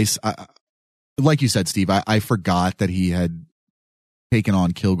device, like you said, Steve, I forgot that he had taken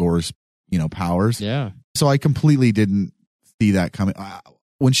on Kilgore's powers. Yeah. So I completely didn't see that coming.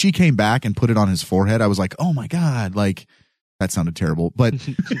 when she came back and put it on his forehead, I was like, oh my God, like that sounded terrible. But,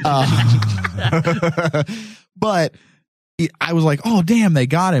 but I was like, oh damn, they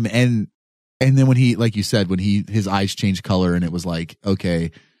got him. And then when he, like you said, when his eyes changed color and it was like,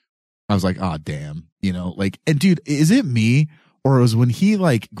 okay, I was like, oh damn, like, and dude, is it me? Or it was when he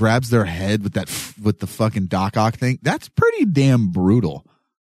like grabs their head with the fucking Doc Ock thing. That's pretty damn brutal.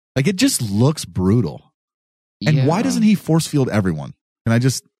 Like it just looks brutal. And why doesn't he force field everyone? And I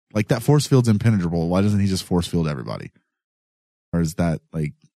just like that force field's impenetrable. Why doesn't he just force field everybody? Or is that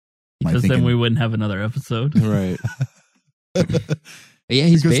like because then we wouldn't have another episode, right? Yeah,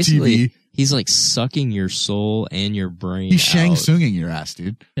 he's basically TV. He's like sucking your soul and your brain. He's Shang Tsunging your ass,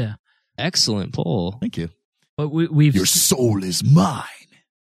 dude. Yeah, excellent pull. Thank you. But we've your soul is mine.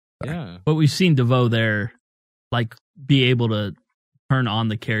 Yeah, but we've seen DeVoe there, like be able to turn on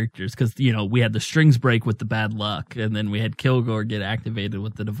the characters because we had the strings break with the bad luck, and then we had Kilgore get activated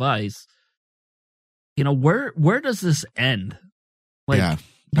with the device. Where does this end? Like, yeah,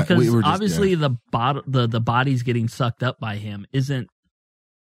 because obviously the body's getting sucked up by him isn't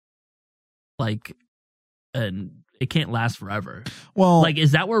like, and it can't last forever. Well, like,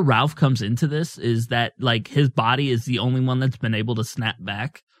 is that where Ralph comes into this? Is that like his body is the only one that's been able to snap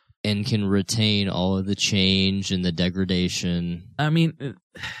back and can retain all of the change and the degradation? I mean,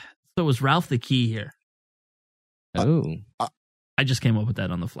 so was Ralph the key here? Oh, I just came up with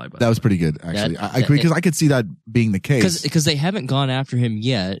that on the fly. That was pretty good, actually. Because I could see that being the case. Because they haven't gone after him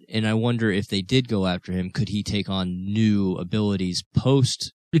yet, and I wonder if they did go after him, could he take on new abilities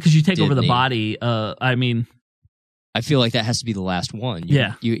post? Because you take over the body. I mean, I feel like that has to be the last one.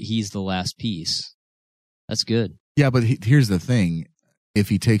 Yeah. He's the last piece. That's good. Yeah, but here's the thing. If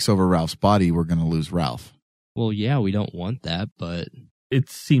he takes over Ralph's body, we're going to lose Ralph. Well, yeah, we don't want that, but it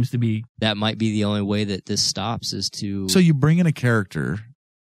seems to be... That might be the only way that this stops is to... So you bring in a character,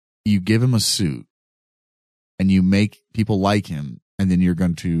 you give him a suit, and you make people like him, and then you're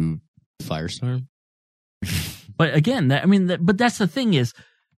going to... Firestorm? But again, but that's the thing is...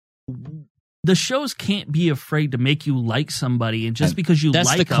 The shows can't be afraid to make you like somebody, and just because you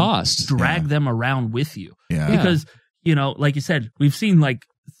like them, drag them around with you. Yeah. Because, like you said, we've seen like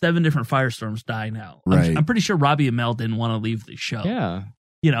 7 different Firestorms die now. Right. I'm pretty sure Robbie Amell didn't want to leave the show. Yeah.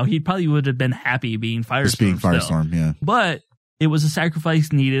 He probably would have been happy being Firestorm. Just being Firestorm, still. Yeah. But it was a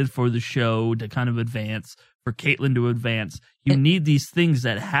sacrifice needed for the show to kind of advance, for Caitlin to advance. You need these things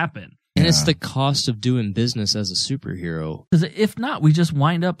that happen. And it's the cost of doing business as a superhero. Because if not, we just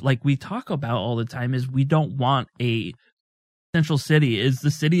wind up like we talk about all the time is we don't want a Central City is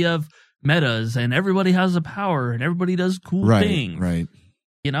the city of metas and everybody has a power and everybody does cool things. Right.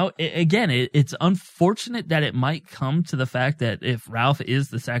 It's unfortunate that it might come to the fact that if Ralph is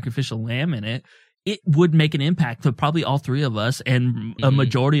the sacrificial lamb in it, it would make an impact to probably all 3 of us and a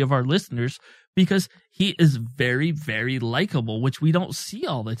majority of our listeners. Because he is very, very likable, which we don't see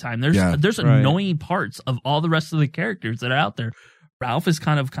all the time. There's annoying parts of all the rest of the characters that are out there. Ralph is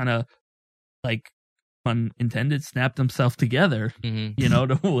kind of like unintended, snapped himself together,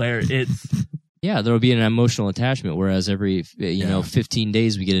 to where it's... Yeah, there will be an emotional attachment, whereas every 15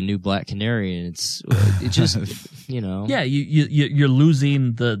 days we get a new Black Canary, and it just Yeah, you're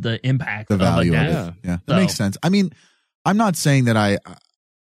losing the impact, the value of it. Yeah, that makes sense. I mean, I'm not saying that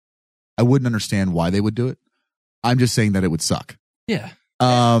I wouldn't understand why they would do it. I'm just saying that it would suck. Yeah.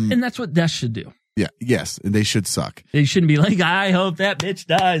 And that's what Death should do. Yeah. Yes. They should suck. They shouldn't be like, I hope that bitch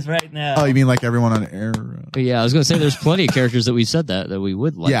dies right now. Oh, you mean like everyone on Arrow? Yeah, I was going to say there's plenty of characters that we said that we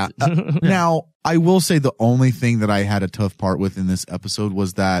would like. Yeah. Now, I will say the only thing that I had a tough part with in this episode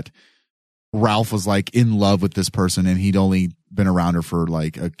was that Ralph was like in love with this person and he'd only been around her for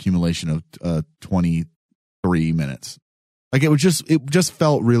like accumulation of 23 minutes. Like it just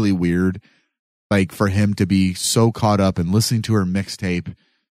felt really weird, like for him to be so caught up in listening to her mixtape,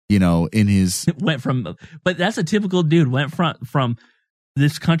 in his but that's a typical dude. Went from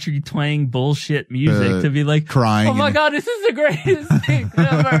this country twang bullshit music to be like crying. Oh my God, this is the greatest thing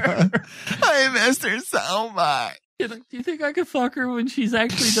ever. I missed her so much. Do you think I could fuck her when she's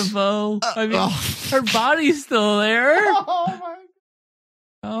actually DeVoe? I mean, her body's still there. Oh my.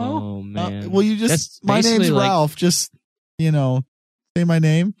 Oh man. Well, you just my name's Ralph. Just. Say my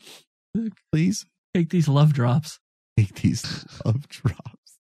name, please. Take these love drops. Take these love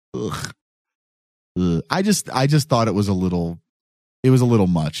drops. Ugh. Ugh. I just thought it was a little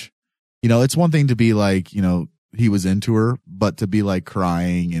much. It's one thing to be like, he was into her, but to be like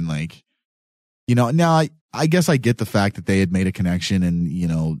crying and like, now I guess I get the fact that they had made a connection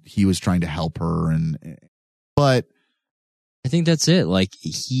and, he was trying to help her but I think that's it. Like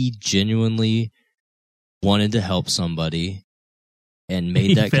he genuinely wanted to help somebody, and made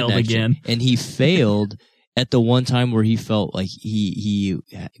He that failed connection. again. And he failed at the one time where he felt like he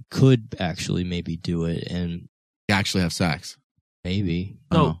could actually maybe do it and actually have sex. Maybe.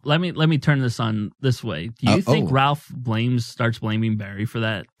 So let me turn this on this way. Do you think Ralph starts blaming Barry for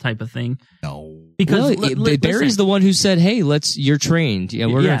that type of thing? No, because Barry's the one who said, "Hey, you're trained. Yeah,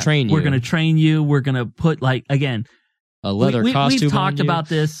 we're going to train you. We're going to train you. We're going to put a leather costume." We've talked about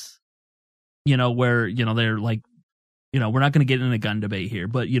this, where they're like, we're not going to get in a gun debate here,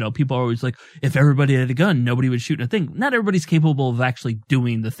 but people are always like, if everybody had a gun, nobody would shoot a thing. Not everybody's capable of actually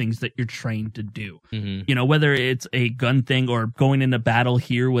doing the things that you're trained to do. Mm-hmm. Whether it's a gun thing or going into battle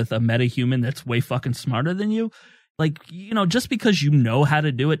here with a metahuman that's way fucking smarter than you. Like, just because you know how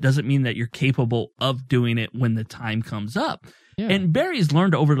to do it doesn't mean that you're capable of doing it when the time comes up. Yeah. And Barry's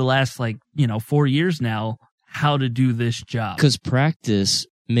learned over the last 4 years now how to do this job. Because practice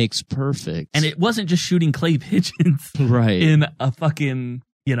makes perfect. And it wasn't just shooting clay pigeons right in a fucking,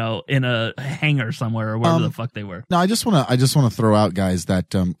 in a hangar somewhere or wherever the fuck they were. No, I just want to throw out, guys,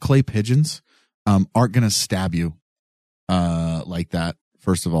 that clay pigeons aren't going to stab you like that.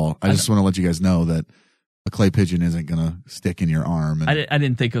 First of all, I just want to let you guys know that a clay pigeon isn't going to stick in your arm. And I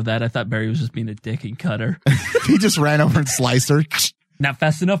didn't think of that. I thought Barry was just being a dick and cut her. He just ran over and sliced her. Not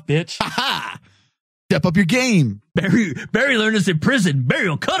fast enough, bitch. Ha-ha! Step up your game. Barry learned this in prison. Barry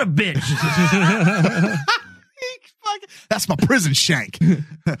will cut a bitch. That's my prison shank.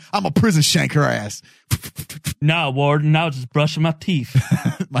 I'm a prison shank her ass. No, Warden. Now just brushing my teeth.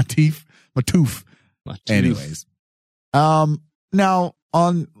 My tooth. Anyways. Now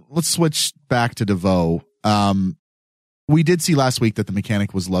let's switch back to DeVoe. We did see last week that the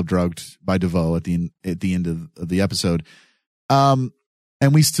mechanic was love drugged by DeVoe at the end of the episode. And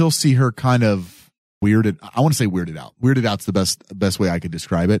we still see her kind of weirded. I want to say weirded out. Weirded out's the best way I could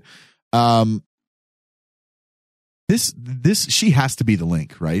describe it. This she has to be the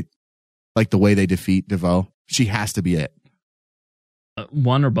link, right? Like the way they defeat DeVoe, she has to be it.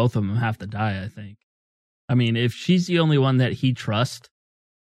 One or both of them have to die, I think. I mean, if she's the only one that he trusts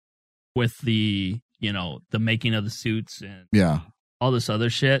with the making of the suits and all this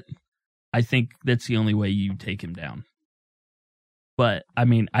other shit, I think that's the only way you take him down. But I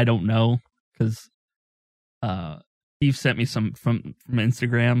mean, I don't know, because Steve sent me some from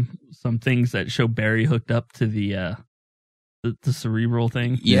Instagram, some things that show Barry hooked up to the cerebral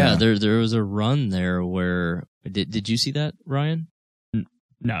thing. Yeah, there was a run there where did you see that, Ryan?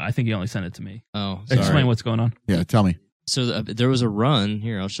 No, I think he only sent it to me. Oh, sorry. Explain what's going on. Yeah, tell me. So there was a run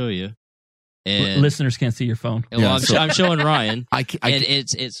here. I'll show you. And listeners can't see your phone. Well, I'm showing And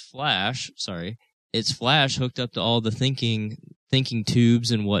it's Flash. Sorry, it's Flash hooked up to all the thinking tubes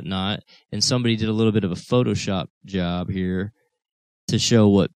and whatnot. And somebody did a little bit of a Photoshop job here to show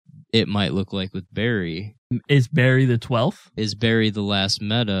what it might look like with Barry. Is Barry the 12th? Is Barry the last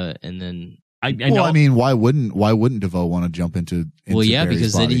meta? And then I mean, why wouldn't DeVoe want to jump into well, yeah, Barry's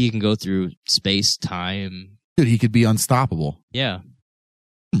because body? then he can go through space, time. Dude, he could be unstoppable. Yeah.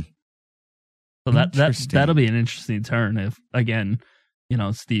 So that'll be an interesting turn if, again,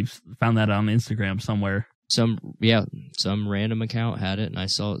 Steve found that on Instagram somewhere. Some random account had it, and I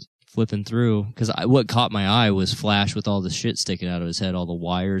saw it flipping through. Because what caught my eye was Flash with all the shit sticking out of his head, all the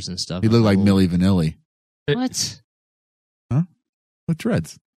wires and stuff. He looked like Milli Vanilli. What? Huh? With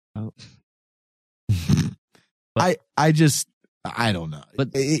dreads. Oh. I don't know.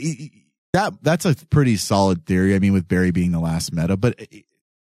 But that's a pretty solid theory. I mean, with Barry being the last meta, but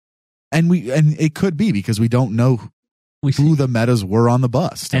and it could be because we don't know who the metas were on the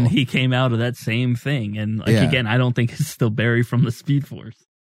bus. Still. And he came out of that same thing. And again, I don't think it's still Barry from the Speed Force.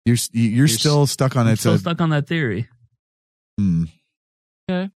 You're still stuck on it. Still stuck on that theory.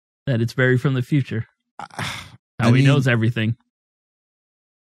 Okay. That it's Barry from the future. He knows everything.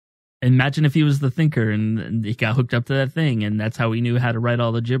 Imagine if he was the thinker and he got hooked up to that thing, and that's how he knew how to write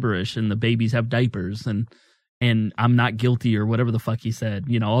all the gibberish, and the babies have diapers, and I'm not guilty, or whatever the fuck he said.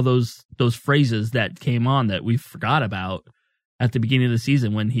 All those phrases that came on that we forgot about at the beginning of the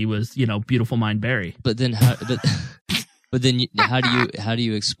season when he was, beautiful mind Barry. But then how do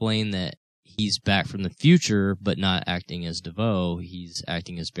you explain that he's back from the future but not acting as DeVoe? He's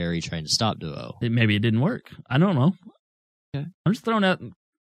acting as Barry trying to stop DeVoe. Maybe it didn't work. I don't know. Okay. I'm just throwing out.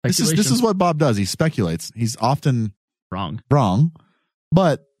 This is what Bob does. He speculates. He's often wrong,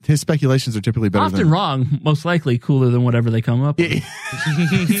 but his speculations are typically better. Often wrong, most likely cooler than whatever they come up with.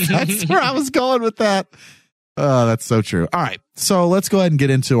 That's where I was going with that. Oh, that's so true. All right, so let's go ahead and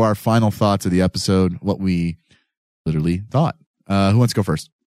get into our final thoughts of the episode. What we literally thought. Who wants to go first?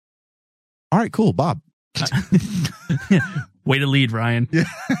 All right, cool, Bob. Way to lead, Ryan. Yeah.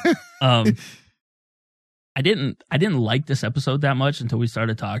 I didn't like this episode that much until we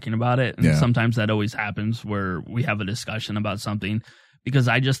started talking about it. And sometimes that always happens where we have a discussion about something because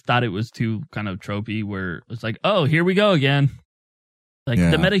I just thought it was too kind of tropey where it's like, oh, here we go again. Like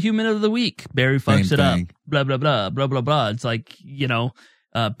the metahuman of the week. Barry fucks it up. Blah, blah, blah, blah, blah, blah. It's like,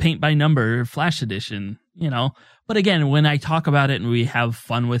 paint by number, Flash edition, But again, when I talk about it and we have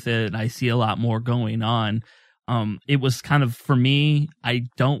fun with it and I see a lot more going on, it was kind of, for me, I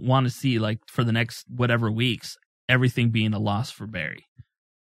don't want to see, like, for the next whatever weeks, everything being a loss for Barry.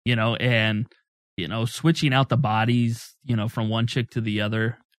 And, switching out the bodies, from one chick to the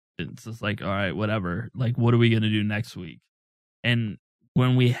other, it's just like, all right, whatever. Like, what are we going to do next week? And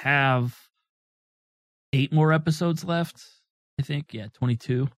when we have 8 more episodes left, I think,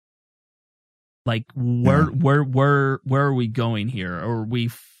 22. Like, where are we going here? Are we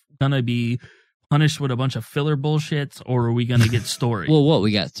gonna be punished with a bunch of filler bullshits, or are we gonna get story? Well, what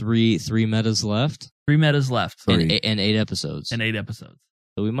we got three metas left. 3 metas left, and 8 episodes.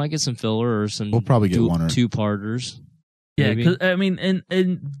 So we might get some filler or some. We'll probably get one or 2-parters. Yeah, because I mean, and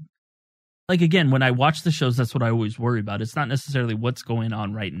like again, when I watch the shows, that's what I always worry about. It's not necessarily what's going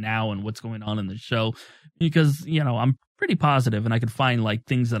on right now and what's going on in the show, because I'm pretty positive and I could find like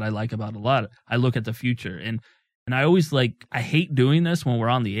things that I like about a lot. I look at the future and I always I hate doing this when we're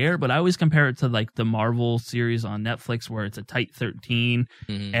on the air, but I always compare it to like the Marvel series on Netflix where it's a tight 13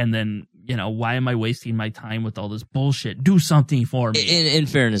 and then, why am I wasting my time with all this bullshit? Do something for me. In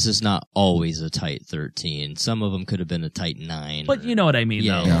fairness, it's not always a tight 13. Some of them could have been a tight 9. But you know what I mean,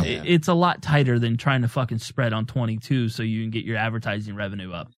 though. Yeah. It's a lot tighter than trying to fucking spread on 22 so you can get your advertising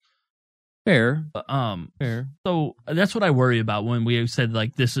revenue up. Fair. Fair. So that's what I worry about when we said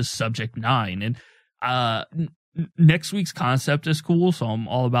like this is subject 9, and next week's concept is cool. So I'm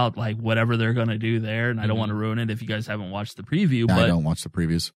all about like whatever they're gonna do there, and I don't want to ruin it if you guys haven't watched the preview. Yeah, but I don't watch the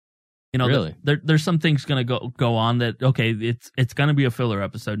previews. Really? There's some things gonna go on that it's gonna be a filler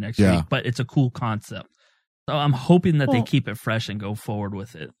episode next week, but it's a cool concept. So I'm hoping that they keep it fresh and go forward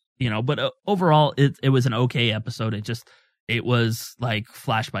with it. But overall, it was an okay episode. It was like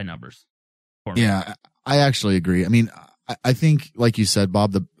flash by numbers. Yeah, I actually agree. I mean, I think, like you said,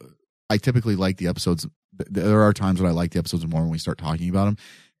 Bob, I typically like the episodes. There are times when I like the episodes more when we start talking about them.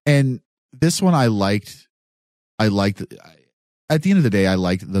 And this one I liked. At the end of the day, I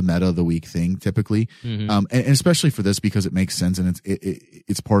liked the meta of the week thing typically. And especially for this because it makes sense and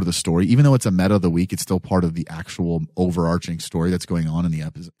it's part of the story. Even though it's a meta of the week, it's still part of the actual overarching story that's going on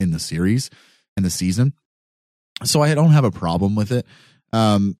in the series and the season. So I don't have a problem with it.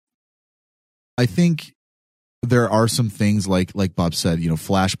 I think there are some things like Bob said,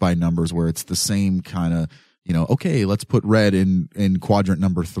 flash by numbers where it's the same kind of, okay, let's put red in quadrant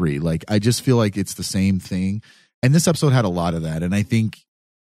number 3. Like, I just feel like it's the same thing. And this episode had a lot of that. And I think,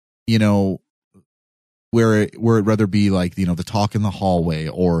 where it rather be like, the talk in the hallway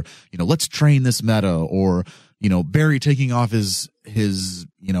or, let's train this meta or, Barry taking off his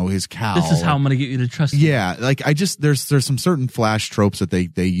cowl. This is how I'm going to get you to trust me. Yeah. Like there's some certain Flash tropes that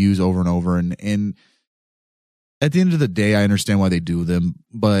they use over and over. And at the end of the day, I understand why they do them,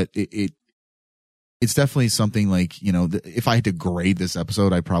 but it's definitely something like, if I had to grade this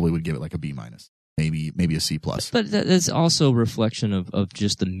episode, I probably would give it like a B-. Maybe a C+. But that's also a reflection of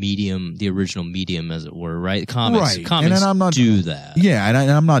just the medium, the original medium, as it were, right? Comics do that. Yeah, and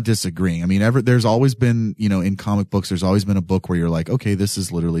I'm not disagreeing. I mean, there's always been, in comic books, there's always been a book where you're like, okay, this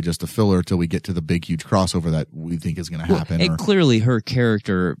is literally just a filler till we get to the big, huge crossover that we think is going to happen. And clearly her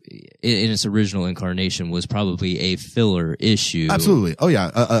character in its original incarnation was probably a filler issue. Absolutely. Oh, yeah,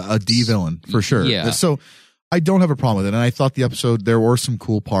 a D villain, for sure. Yeah. So I don't have a problem with it. And I thought the episode, there were some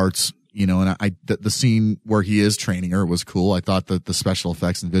cool parts. And the scene where he is training her was cool. I thought that the special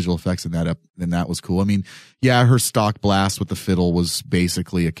effects and visual effects in that was cool. I mean, yeah, her stock blast with the fiddle was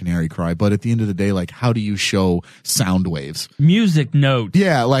basically a canary cry, but at the end of the day, like, how do you show sound waves? Music note.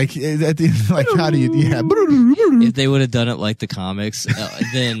 Yeah, like at the end, like how do you? Yeah. If they would have done it like the comics,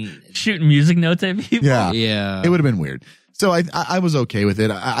 then shooting music notes at people. Yeah, it would have been weird. So I was okay with it.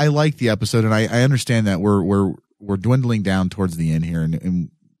 I liked the episode, and I understand that we're dwindling down towards the end here,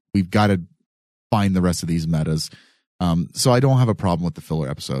 and we've got to find the rest of these metas. So I don't have a problem with the filler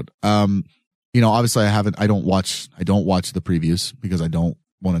episode. Obviously I don't watch the previews because I don't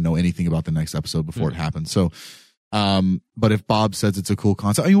want to know anything about the next episode before it happens. So, but if Bob says it's a cool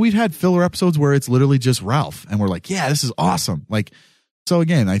concept, I mean, we've had filler episodes where it's literally just Ralph and we're like, yeah, this is awesome. Like, so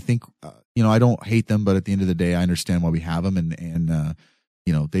again, I think, I don't hate them, but at the end of the day, I understand why we have them and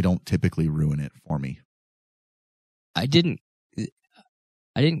they don't typically ruin it for me. I didn't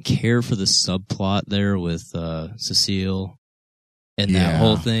care for the subplot there with Cecile and that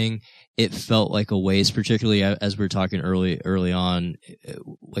whole thing. it felt like a waste, particularly as we were talking early on,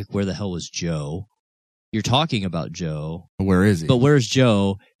 like where the hell was Joe? You're talking about Joe. Where is he? But where's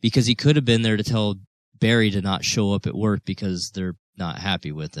Joe? Because he could have been there to tell Barry to not show up at work because they're not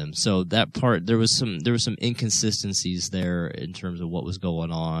happy with him. So that part, there was some inconsistencies there in terms of what was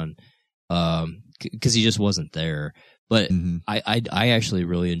going on, because he just wasn't there. But I actually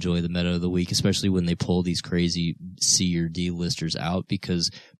really enjoy the meta of the week, especially when they pull these crazy C or D listers out,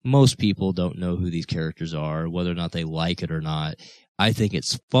 because most people don't know who these characters are, whether or not they like it or not. I think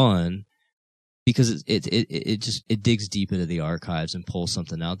it's fun because it digs deep into the archives and pulls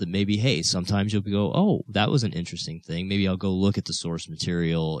something out that maybe, hey, sometimes you'll go, oh, that was an interesting thing. Maybe I'll go look at the source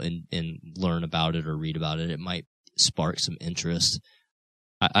material and learn about it or read about it. It might spark some interest.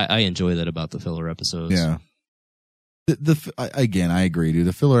 I enjoy that about the filler episodes. Yeah. Again, I agree, dude.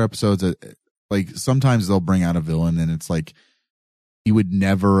 The filler episodes, like sometimes they'll bring out a villain, and it's like you would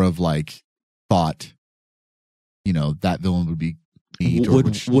never have like thought, that villain would be neat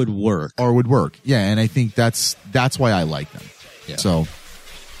would work. Yeah, and I think that's why I like them. Yeah. So,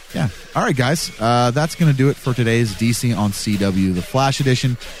 yeah. All right, guys, that's gonna do it for today's DC on CW, the Flash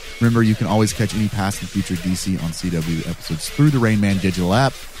edition. Remember, you can always catch any past and future DC on CW episodes through the Rain Man digital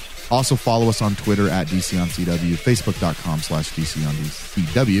app. Also, follow us on Twitter at DC on CW, Facebook.com/DC on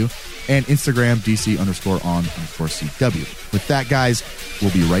CW, and Instagram DC_on_CW. With that, guys,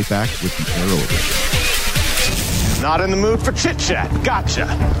 we'll be right back with the Arrow edition. Not in the mood for chit-chat. Gotcha.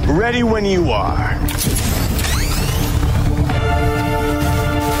 Ready when you are.